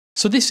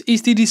So this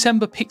is the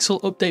December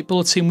Pixel Update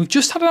Bulletin. We've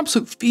just had an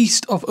absolute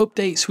feast of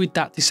updates with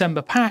that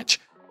December patch.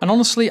 And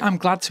honestly, I'm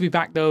glad to be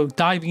back though,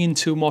 diving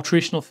into more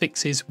traditional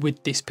fixes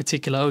with this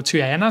particular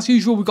O2A. And as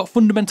usual, we've got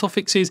fundamental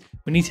fixes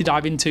we need to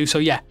dive into. So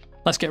yeah,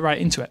 let's get right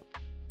into it.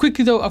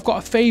 Quickly though, I've got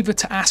a favour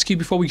to ask you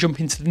before we jump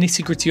into the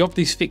nitty gritty of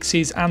these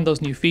fixes and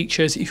those new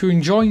features. If you're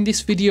enjoying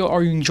this video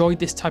or you enjoyed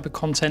this type of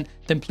content,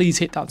 then please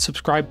hit that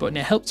subscribe button.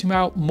 It helps me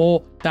out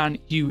more than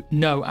you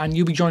know, and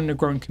you'll be joining a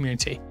growing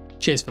community.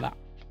 Cheers for that.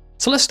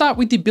 So let's start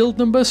with the build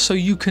numbers so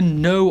you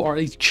can know or at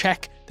least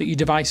check that your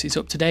device is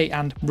up to date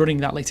and running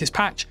that latest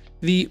patch.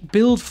 The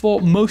build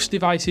for most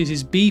devices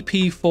is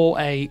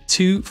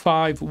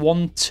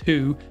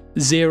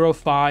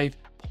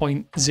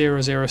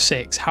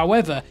BP4A251205.006.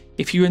 However,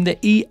 if you're in the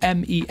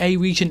EMEA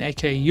region,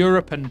 aka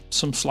Europe, and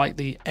some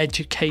slightly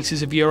edge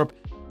cases of Europe,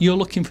 you're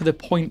looking for the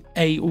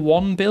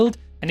 .A1 build.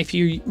 And if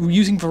you're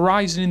using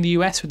Verizon in the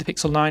US with the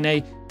Pixel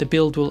 9a, the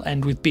build will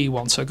end with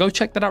B1. So go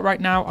check that out right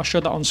now. I'll show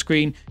that on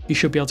screen. You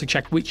should be able to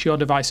check which your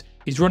device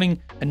is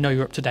running and know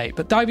you're up to date.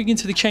 But diving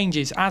into the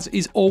changes, as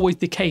is always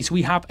the case,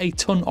 we have a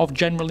ton of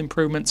general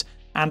improvements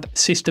and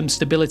system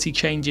stability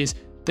changes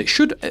that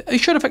should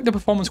affect the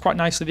performance quite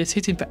nicely. This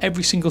hitting for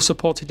every single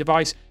supported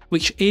device,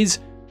 which is,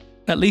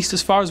 at least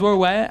as far as we're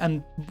aware,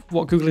 and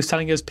what Google is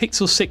telling us,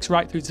 Pixel 6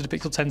 right through to the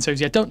Pixel 10 series.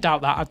 Yeah, don't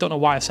doubt that. I don't know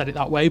why I said it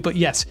that way, but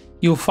yes,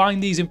 you'll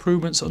find these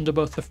improvements under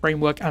both the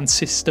framework and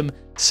system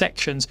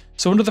sections.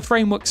 So under the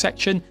framework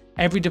section,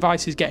 every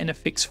device is getting a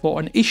fix for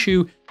an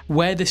issue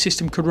where the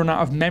system could run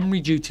out of memory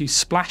due to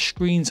splash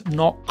screens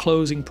not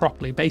closing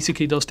properly.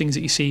 Basically, those things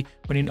that you see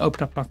when you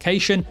open up an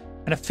application,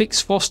 and a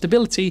fix for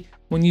stability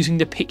when using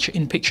the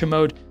picture-in-picture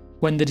mode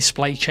when the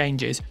display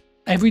changes.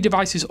 Every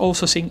device is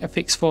also seeing a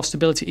fix for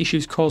stability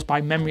issues caused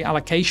by memory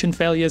allocation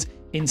failures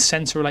in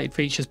sensor-related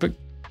features, but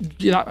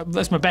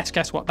that's my best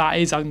guess what that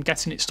is. I'm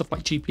guessing it's stuff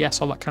like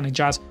GPS, all that kind of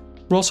jazz.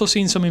 We're also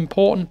seeing some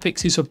important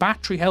fixes for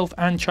battery health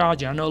and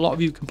charging. I know a lot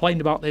of you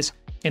complained about this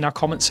in our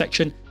comments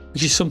section,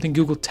 which is something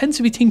Google tends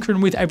to be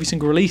tinkering with every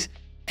single release.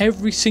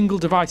 Every single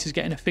device is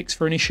getting a fix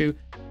for an issue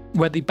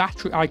where the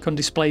battery icon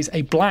displays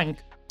a blank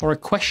or a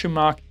question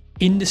mark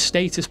in the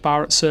status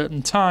bar at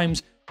certain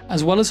times,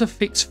 as well as a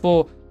fix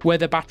for where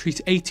the battery's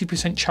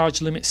 80%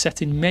 charge limit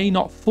setting may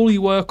not fully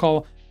work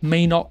or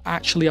may not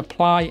actually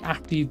apply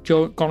after you've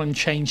gone and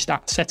changed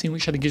that setting,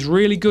 which I think is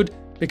really good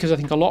because I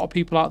think a lot of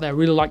people out there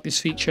really like this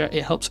feature.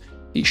 It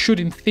should,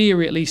 in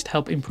theory at least,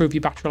 help improve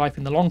your battery life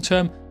in the long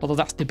term, although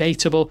that's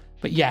debatable.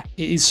 But yeah,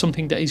 it is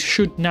something that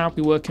should now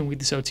be working with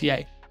this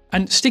OTA.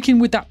 And sticking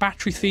with that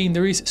battery theme,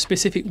 there is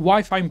specific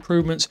Wi-Fi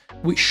improvements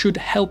which should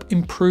help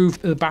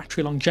improve the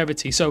battery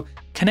longevity. So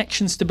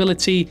connection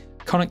stability,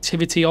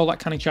 connectivity, all that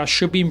kind of jazz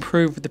should be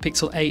improved with the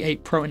Pixel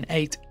A8 Pro and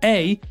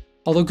 8a,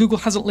 although Google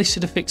hasn't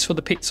listed a fix for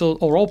the Pixel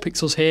or all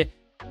Pixels here.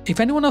 If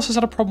anyone else has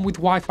had a problem with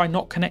Wi-Fi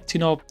not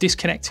connecting or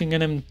disconnecting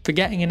and then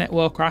forgetting a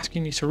network or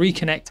asking you to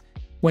reconnect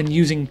when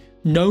using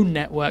known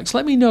networks,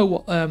 let me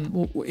know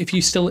if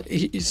you still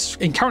is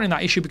encountering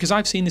that issue, because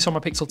I've seen this on my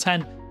Pixel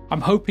 10.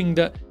 I'm hoping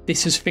that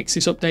this has fixed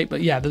this update,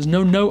 but yeah, there's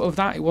no note of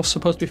that. It was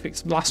supposed to be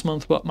fixed last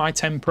month, but my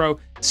 10 Pro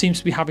seems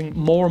to be having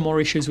more and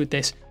more issues with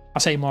this. I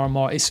say more and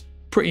more, it's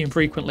pretty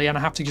infrequently, and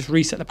I have to just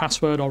reset the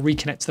password or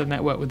reconnect to the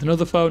network with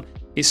another phone.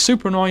 It's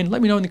super annoying.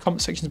 Let me know in the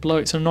comment sections below.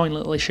 It's an annoying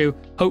little issue.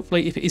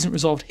 Hopefully, if it isn't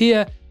resolved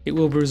here, it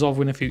will be resolved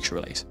in a future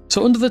release.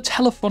 So under the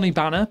telephony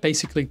banner,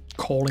 basically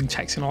calling,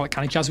 texting, all that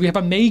kind of jazz, we have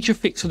a major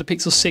fix for the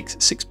Pixel 6,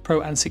 6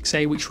 Pro and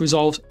 6a, which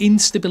resolves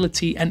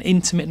instability and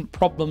intermittent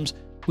problems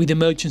with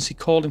emergency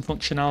calling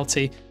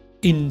functionality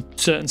in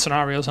certain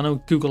scenarios. I know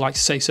Google likes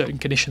to say certain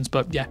conditions,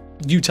 but yeah,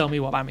 you tell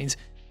me what that means.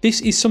 This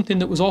is something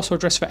that was also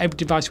addressed for every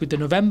device with the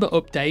November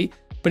update,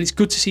 but it's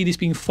good to see this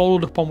being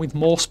followed up on with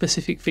more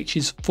specific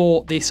fixes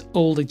for this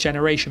older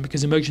generation,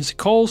 because emergency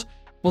calls,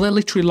 well, they're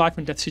literally life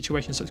and death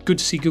situations, so it's good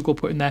to see Google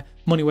putting their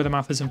money where their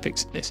mouth is and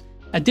fixing this.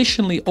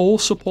 Additionally, all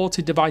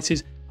supported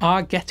devices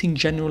are getting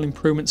general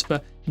improvements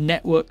for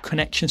network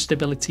connection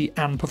stability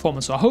and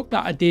performance. So I hope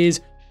that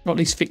adheres, or at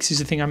least fixes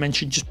the thing I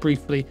mentioned just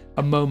briefly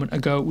a moment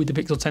ago with the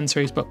Pixel 10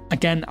 series, but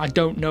again, I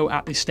don't know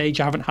at this stage.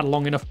 I haven't had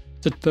long enough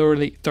to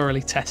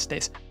thoroughly test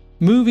this.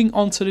 Moving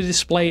on to the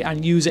display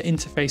and user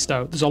interface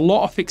though, there's a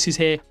lot of fixes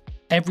here.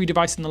 Every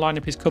device in the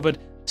lineup is covered.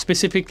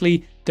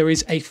 Specifically, there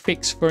is a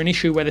fix for an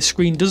issue where the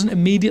screen doesn't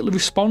immediately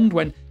respond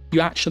when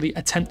you actually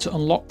attempt to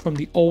unlock from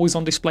the always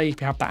on display if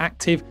you have that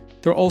active.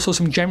 There are also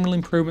some general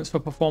improvements for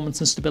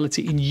performance and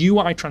stability in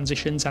UI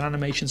transitions and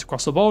animations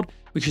across the board,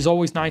 which is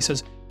always nice,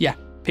 as yeah,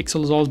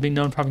 Pixel has always been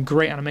known for having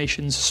great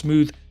animations,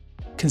 smooth,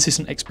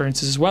 consistent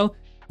experiences as well.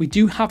 We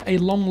do have a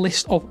long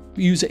list of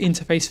user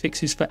interface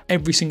fixes for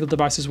every single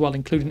device as well,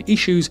 including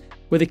issues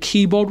where the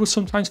keyboard would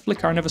sometimes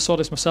flicker. I never saw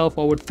this myself,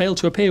 or would fail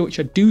to appear, which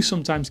I do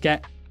sometimes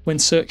get when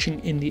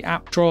searching in the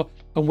app drawer,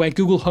 and where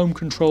Google Home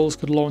controls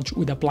could launch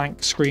with a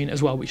blank screen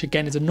as well, which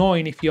again is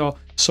annoying if you're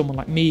someone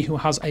like me who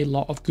has a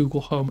lot of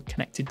Google Home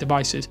connected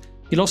devices.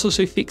 You'll also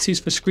see fixes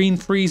for screen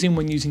freezing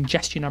when using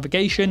gesture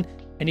navigation,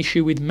 an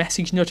issue with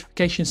message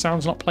notification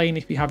sounds not playing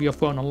if you have your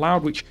phone on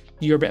loud, which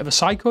you're a bit of a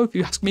psycho if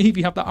you ask me if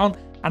you have that on,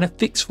 and a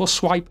fix for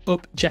swipe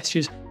up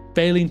gestures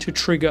failing to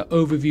trigger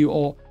overview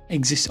or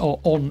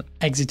on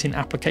exiting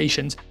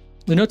applications.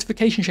 The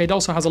notification shade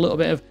also has a little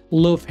bit of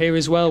love here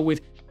as well,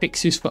 with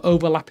fixes for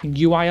overlapping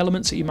UI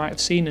elements that you might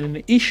have seen, and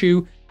an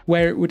issue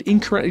where it would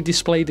incorrectly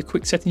display the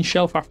quick settings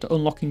shelf after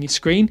unlocking your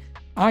screen.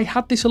 I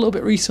had this a little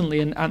bit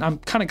recently, and I'm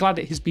kind of glad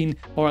it has been,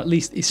 or at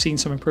least it's seen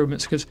some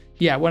improvements, because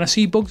yeah, when I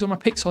see bugs on my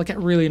Pixel, I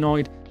get really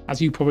annoyed, as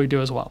you probably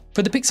do as well.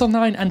 For the Pixel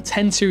 9 and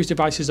 10 series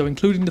devices though,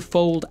 including the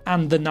Fold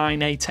and the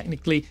 9A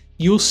technically,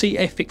 you'll see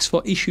a fix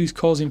for issues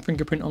causing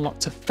fingerprint unlock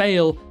to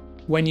fail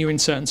when you're in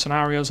certain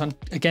scenarios, and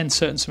again,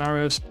 certain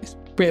scenarios, it's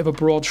a bit of a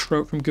broad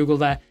stroke from Google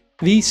there.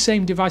 These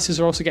same devices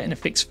are also getting a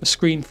fix for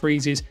screen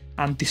freezes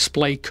and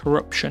display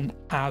corruption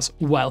as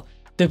well.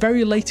 The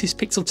very latest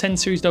Pixel 10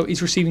 series though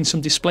is receiving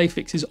some display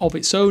fixes of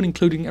its own,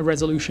 including a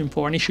resolution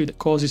for an issue that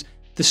causes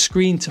the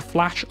screen to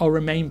flash or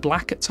remain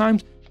black at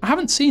times. I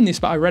haven't seen this,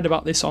 but I read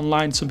about this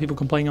online, some people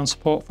complaining on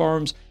support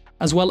forums,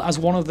 as well as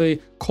one of the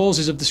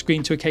causes of the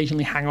screen to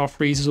occasionally hang or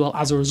freeze as well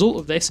as a result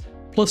of this.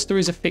 Plus there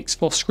is a fix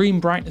for screen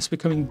brightness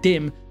becoming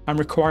dim and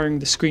requiring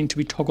the screen to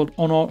be toggled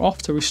on or off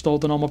to restore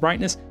the normal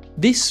brightness.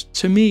 This,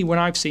 to me, when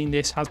I've seen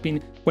this, has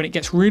been when it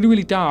gets really,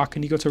 really dark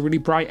and you go to a really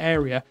bright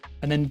area,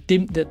 and then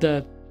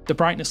the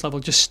brightness level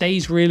just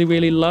stays really,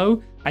 really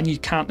low, and you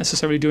can't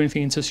necessarily do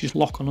anything until you just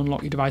lock and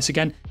unlock your device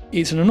again.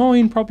 It's an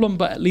annoying problem,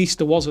 but at least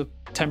there was a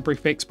temporary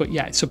fix. But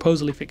yeah, it's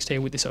supposedly fixed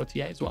here with this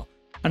OTA as well.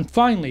 And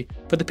finally,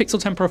 for the Pixel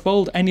 10 Pro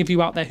Fold, any of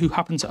you out there who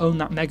happen to own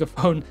that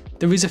megaphone,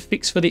 there is a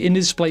fix for the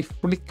in-display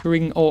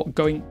flickering or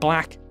going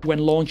black when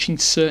launching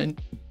certain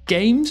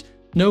games.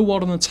 No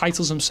word on the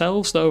titles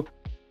themselves, though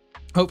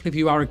hopefully if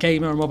you are a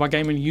gamer or a mobile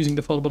gamer and you're using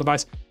the foldable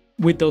device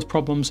with those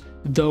problems,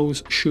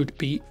 those should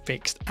be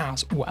fixed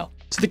as well.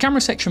 So the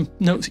camera section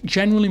notes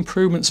general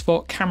improvements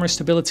for camera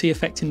stability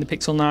affecting the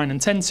Pixel 9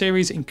 and 10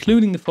 series,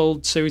 including the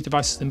Fold series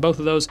devices in both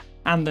of those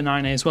and the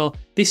 9A as well.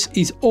 This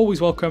is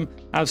always welcome,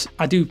 as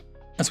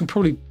we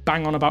probably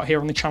bang on about here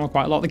on the channel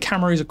quite a lot. The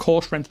camera is a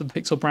core strength of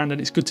the Pixel brand, and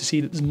it's good to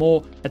see that there's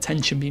more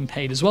attention being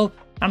paid as well.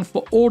 And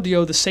for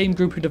audio, the same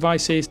group of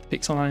devices, the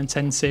Pixel 9 and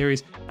 10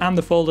 series and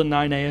the Fold and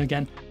 9A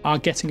again, are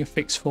getting a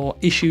fix for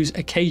issues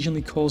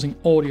occasionally causing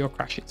audio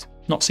crashes.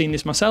 Not seen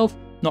this myself,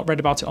 not read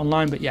about it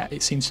online, but yeah,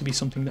 it seems to be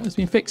something that has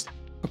been fixed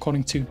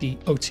according to the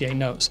OTA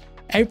notes.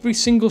 Every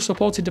single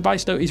supported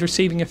device though is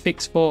receiving a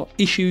fix for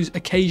issues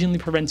occasionally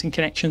preventing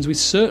connections with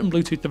certain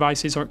Bluetooth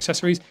devices or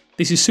accessories.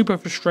 This is super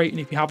frustrating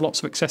if you have lots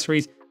of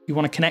accessories, you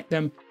want to connect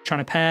them, trying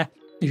to pair.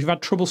 If you've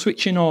had trouble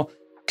switching or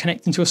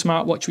connecting to a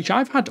smartwatch, which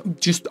I've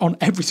had just on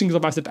every single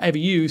device I've ever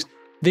used,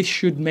 this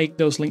should make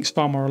those links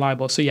far more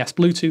reliable. So yes,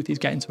 Bluetooth is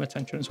getting some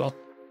attention as well.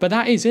 But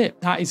that is it.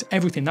 That is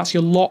everything. That's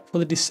your lot for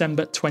the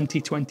December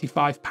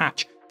 2025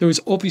 patch. There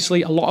is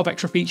obviously a lot of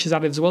extra features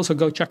added as well, so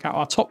go check out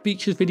our top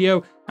features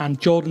video and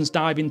Jordan's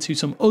dive into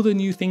some other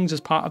new things as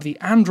part of the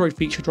Android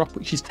feature drop,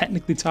 which is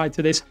technically tied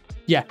to this.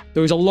 Yeah,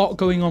 there is a lot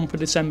going on for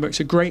December. It's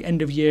a great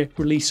end of year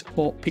release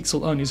for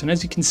Pixel owners. And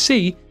as you can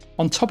see,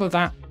 on top of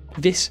that,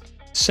 this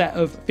set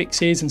of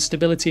fixes and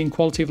stability and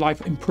quality of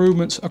life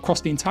improvements across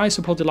the entire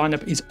supported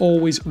lineup is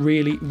always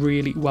really,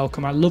 really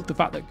welcome. I love the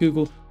fact that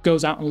Google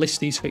goes out and lists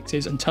these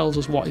fixes and tells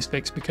us what is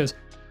fixed, because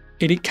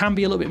it can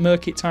be a little bit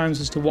murky at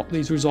times as to what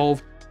these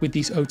resolve with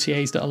these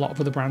OTAs that a lot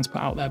of other brands put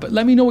out there. But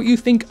let me know what you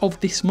think of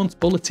this month's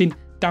bulletin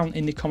down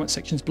in the comment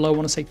sections below. I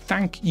want to say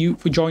thank you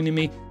for joining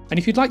me, and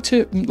if you'd like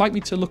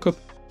me to look up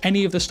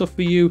any of the stuff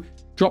for you,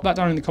 drop that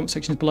down in the comment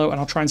sections below and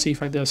I'll try and see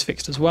if I have those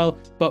fixed as well.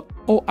 But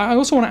I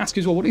also want to ask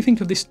you as well, what do you think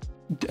of this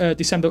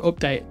December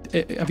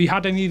update? Have you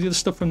had any of the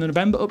stuff from the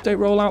November update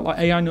rollout, like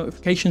AI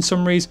notification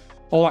summaries,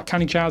 all that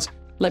kind of jazz?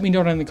 Let me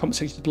know down in the comment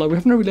sections below. We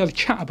haven't really had a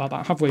chat about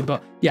that, have we?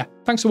 But yeah,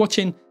 thanks for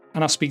watching,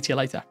 and I'll speak to you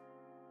later.